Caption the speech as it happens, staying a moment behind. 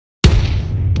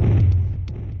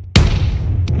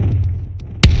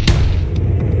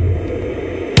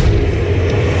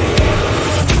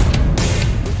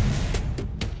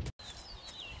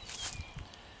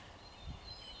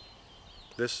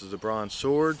This is the bronze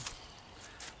sword,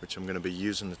 which I'm going to be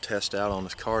using to test out on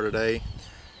this car today.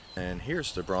 And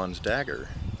here's the bronze dagger.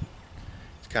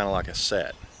 It's kind of like a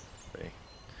set. See?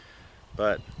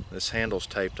 But this handle's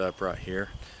taped up right here.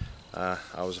 I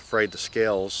was afraid the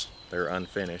scales, they're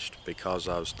unfinished, because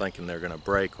I was thinking they're going to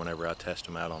break whenever I test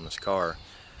them out on this car.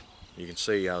 You can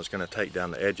see I was going to take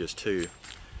down the edges too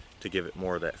to give it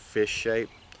more of that fish shape,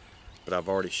 but I've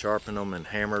already sharpened them and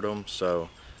hammered them, so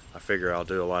I figure I'll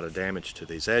do a lot of damage to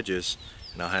these edges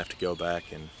and I'll have to go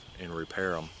back and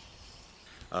repair them.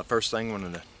 First thing I'm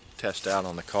going to test out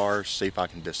on the car, see if I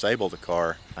can disable the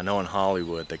car. I know in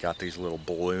Hollywood they got these little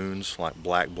balloons, like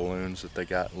black balloons that they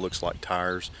got, looks like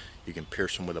tires. You can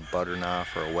pierce them with a butter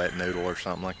knife or a wet noodle or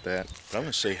something like that. But I'm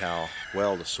going to see how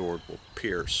well the sword will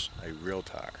pierce a real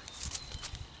tire.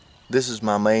 This is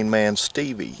my main man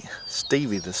Stevie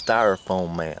the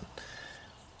styrofoam man.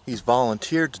 He's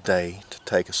volunteered today to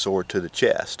take a sword to the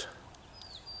chest.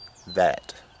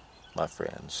 That, my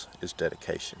friends, is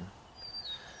dedication.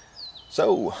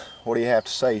 So, what do you have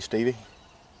to say, Stevie?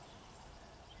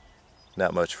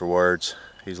 Not much for words.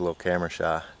 He's a little camera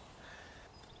shy.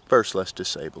 First, let's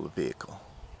disable the vehicle.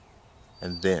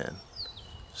 And then,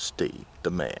 Steve,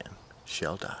 the man,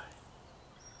 shall die.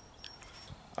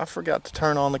 I forgot to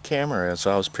turn on the camera as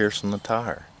I was piercing the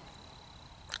tire.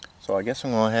 So I guess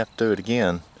I'm going to have to do it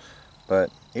again.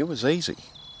 But it was easy.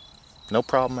 No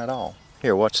problem at all.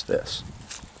 Here, watch this.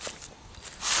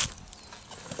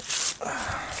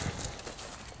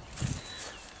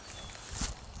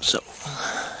 So,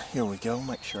 here we go.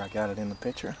 Make sure I got it in the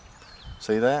picture.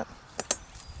 See that?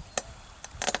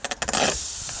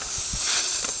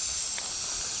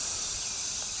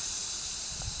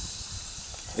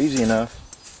 Easy enough.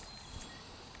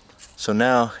 So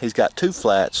now he's got two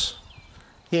flats.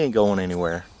 He ain't going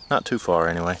anywhere. Not too far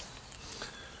anyway.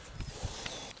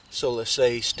 So let's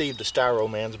say Steve the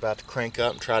Styro man's about to crank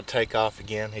up and try to take off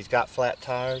again. He's got flat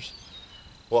tires.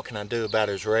 What can I do about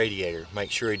his radiator?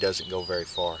 Make sure he doesn't go very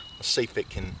far. Let's see if it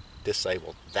can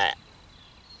disable that.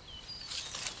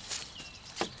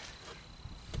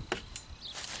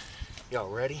 Y'all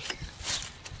ready?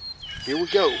 Here we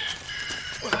go.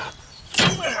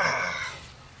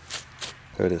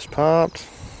 Hood is popped.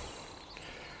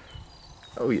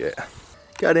 Oh yeah.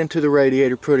 Got into the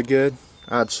radiator pretty good,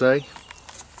 I'd say.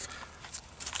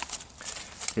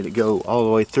 Did it go all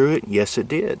the way through it? Yes, it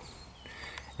did.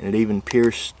 And it even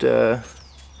pierced this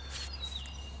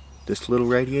little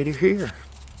radiator here.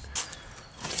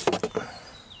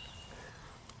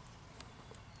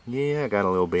 Yeah, I got a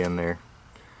little bend there.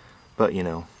 But you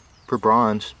know, for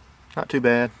bronze, not too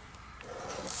bad.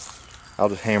 I'll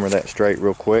just hammer that straight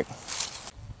real quick.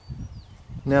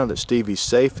 Now that Stevie's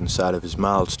safe inside of his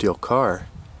mild steel car,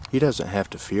 he doesn't have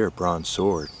to fear a bronze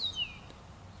sword.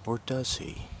 Or does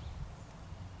he?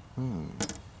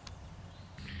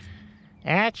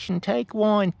 Action, take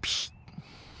one. Psst.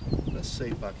 Let's see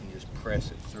if I can just press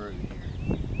it through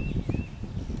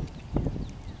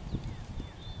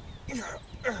here.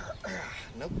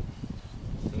 Nope.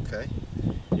 Okay.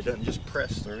 It doesn't just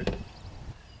press through.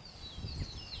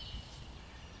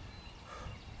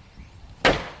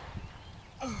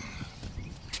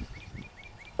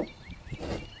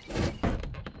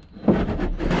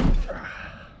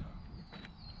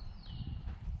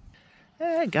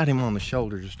 I got him on the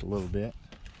shoulder just a little bit.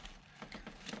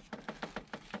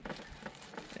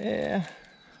 Yeah.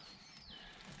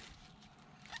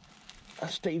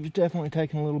 Steve's definitely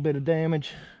taking a little bit of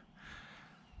damage,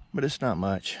 but it's not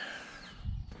much.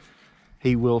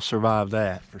 He will survive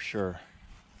that for sure.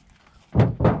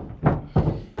 The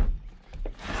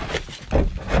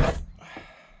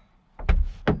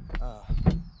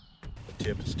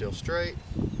tip is still straight.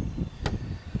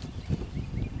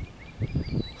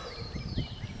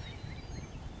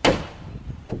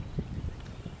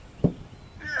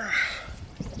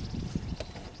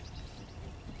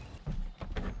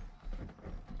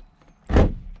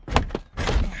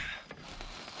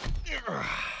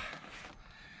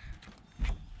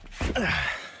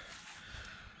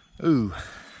 Ooh.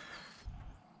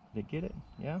 Did it get it?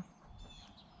 Yeah?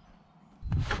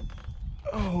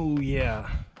 Oh, yeah.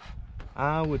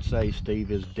 I would say Steve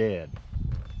is dead.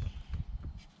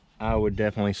 I would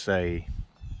definitely say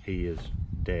he is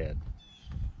dead.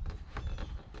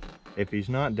 If he's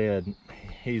not dead,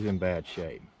 he's in bad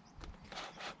shape.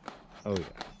 Oh, yeah.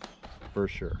 For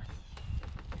sure.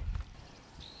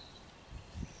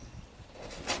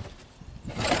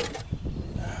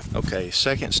 Okay,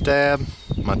 second stab.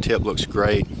 My tip looks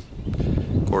great.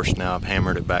 Of course, now I've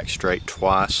hammered it back straight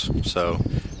twice, so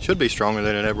should be stronger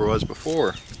than it ever was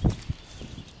before.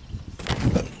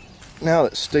 Now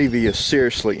that Stevie is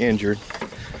seriously injured,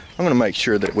 I'm gonna make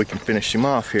sure that we can finish him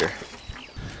off here.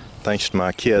 Thanks to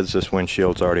my kids, this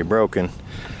windshield's already broken,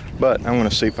 but I'm gonna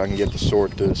see if I can get the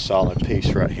sword through this solid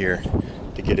piece right here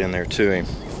to get in there to him.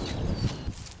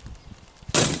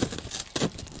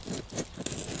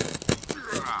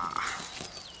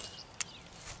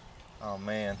 Oh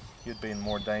man, you'd be in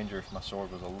more danger if my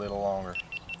sword was a little longer.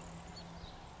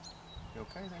 You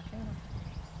okay there, Shannon?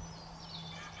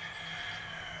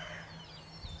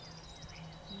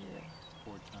 Yeah,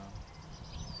 poor Tom.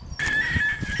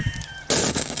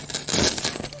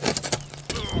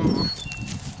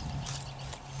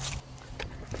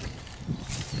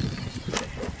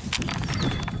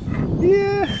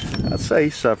 Yeah, I'd say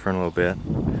he's suffering a little bit.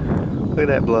 Look at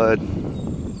that blood.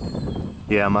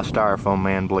 Yeah, my styrofoam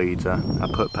man bleeds. I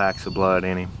put packs of blood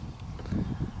in him.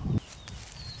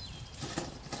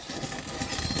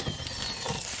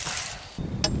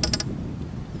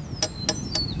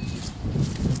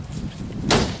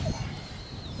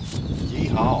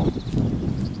 Yeehaw.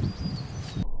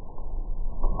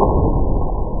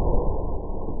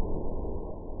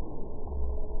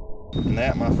 And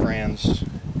that, my friends,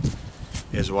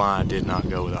 is why I did not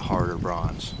go with a harder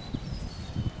bronze.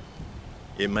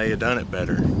 It may have done it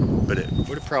better, but it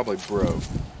would have probably broke.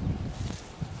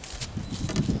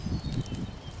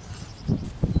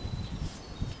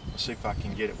 Let's see if I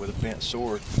can get it with a bent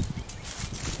sword.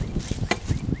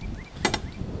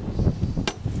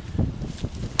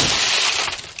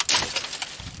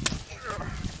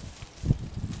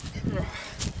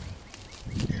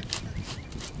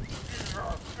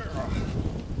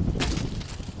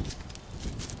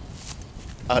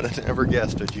 I'd have never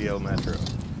guessed a Geo Metro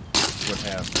would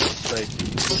have safety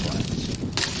glass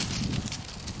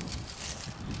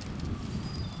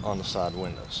on the side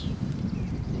windows.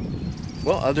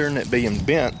 Well, other than it being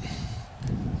bent,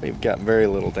 we've got very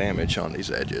little damage on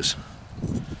these edges.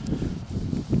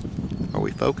 Are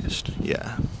we focused?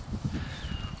 Yeah.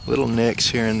 Little nicks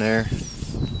here and there.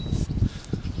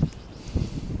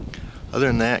 Other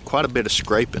than that, quite a bit of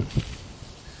scraping.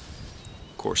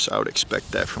 Of course, I would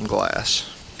expect that from glass.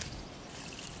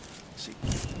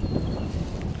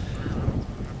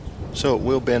 So it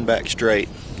will bend back straight.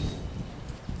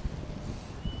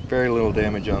 Very little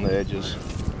damage on the edges.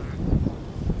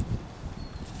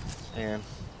 And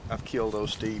I've killed old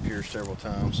Steve here several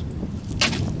times.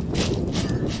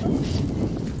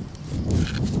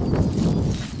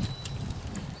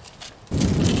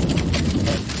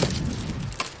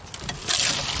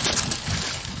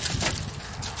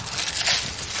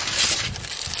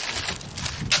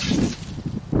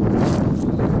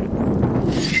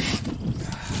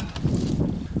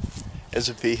 As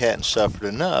if he hadn't suffered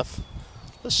enough,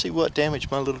 let's see what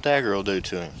damage my little dagger will do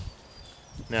to him.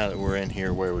 Now that we're in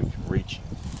here where we can reach him.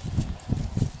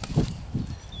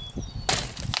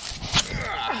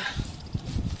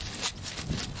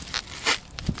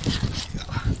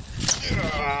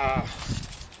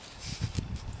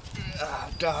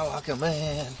 Die like a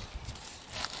man.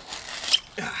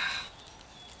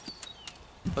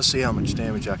 Let's see how much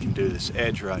damage I can do to this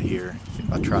edge right here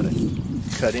if I try to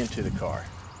cut into the car.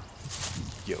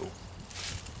 Yo.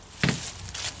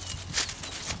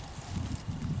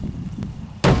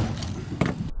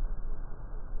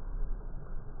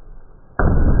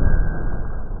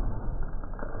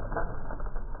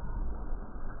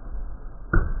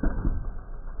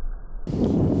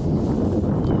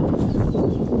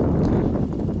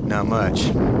 Not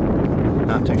much.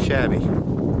 Not too shabby,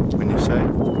 wouldn't you say?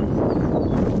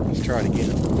 Let's try it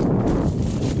again.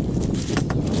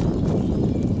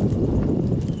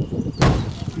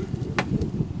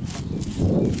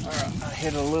 Alright, I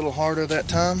hit it a little harder that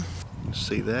time.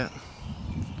 See that?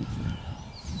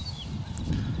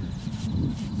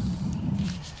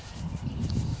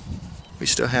 We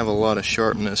still have a lot of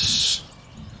sharpness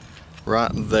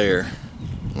right there.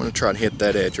 I'm going to try to hit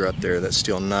that edge right there. That's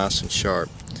still nice and sharp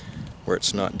where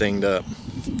it's not dinged up.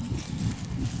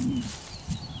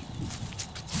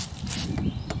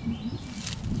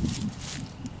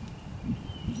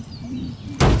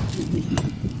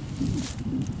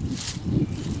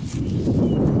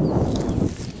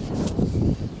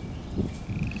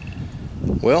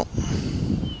 Well,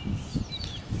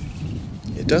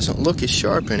 it doesn't look as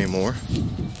sharp anymore,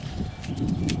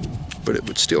 but it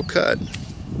would still cut.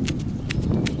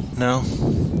 No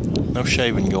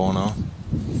shaving going on.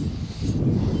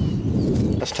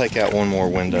 Let's take out one more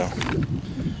window.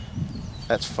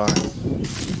 That's fine.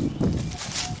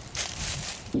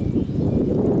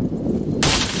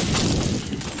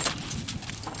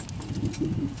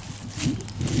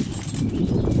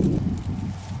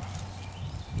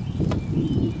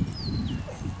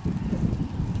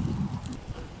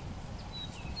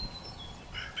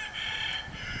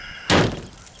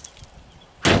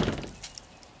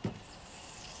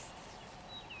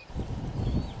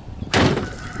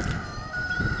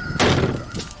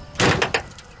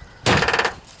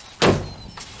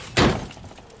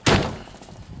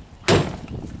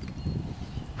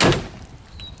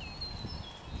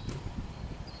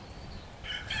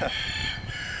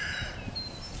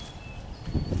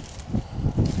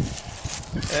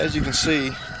 As you can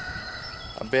see,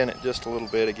 I bent it just a little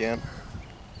bit again.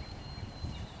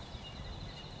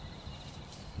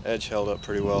 Edge held up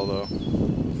pretty well though.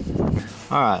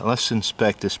 Alright, let's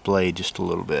inspect this blade just a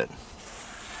little bit.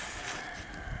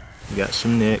 We got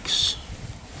some nicks,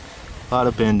 a lot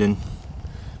of bending,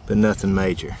 but nothing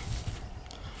major.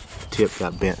 The tip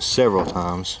got bent several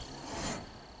times.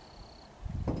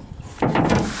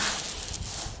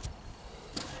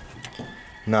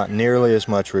 Not nearly as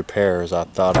much repair as I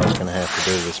thought I was going to have to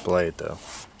do this blade though.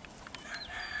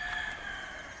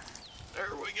 There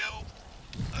we go.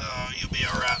 Oh, you'll be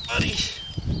alright, buddy.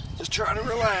 Just try to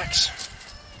relax.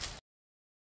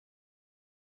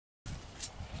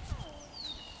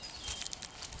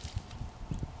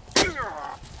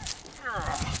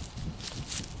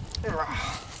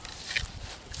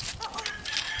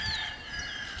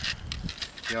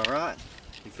 You alright?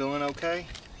 You feeling okay?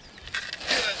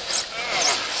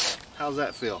 How's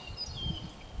that feel?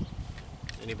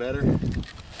 Any better?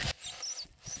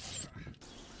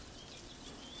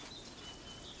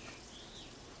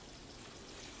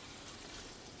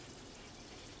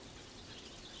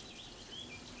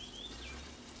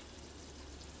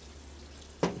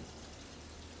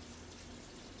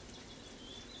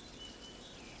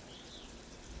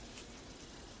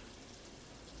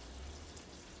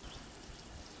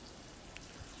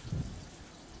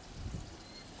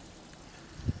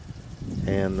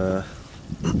 And the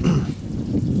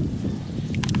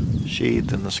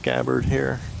sheath and the scabbard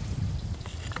here,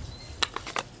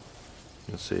 you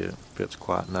can see it fits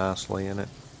quite nicely in it.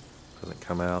 Doesn't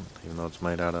come out even though it's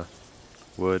made out of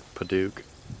wood, Paduke.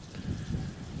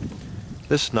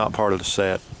 This is not part of the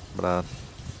set, but I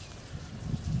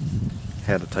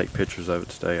had to take pictures of it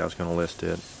today. I was going to list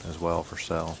it as well for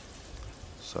sale.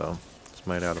 So it's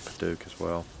made out of Paduke as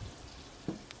well.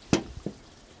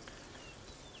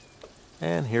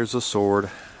 And here's the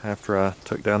sword after I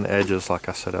took down the edges like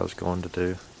I said I was going to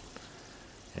do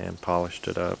and polished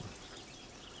it up.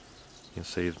 You can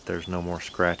see that there's no more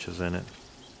scratches in it.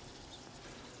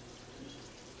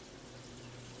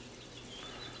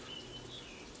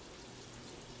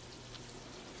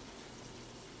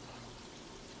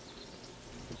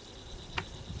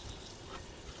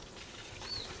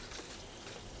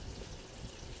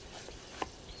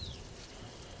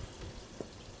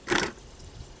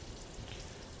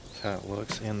 How it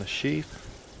looks in the sheath.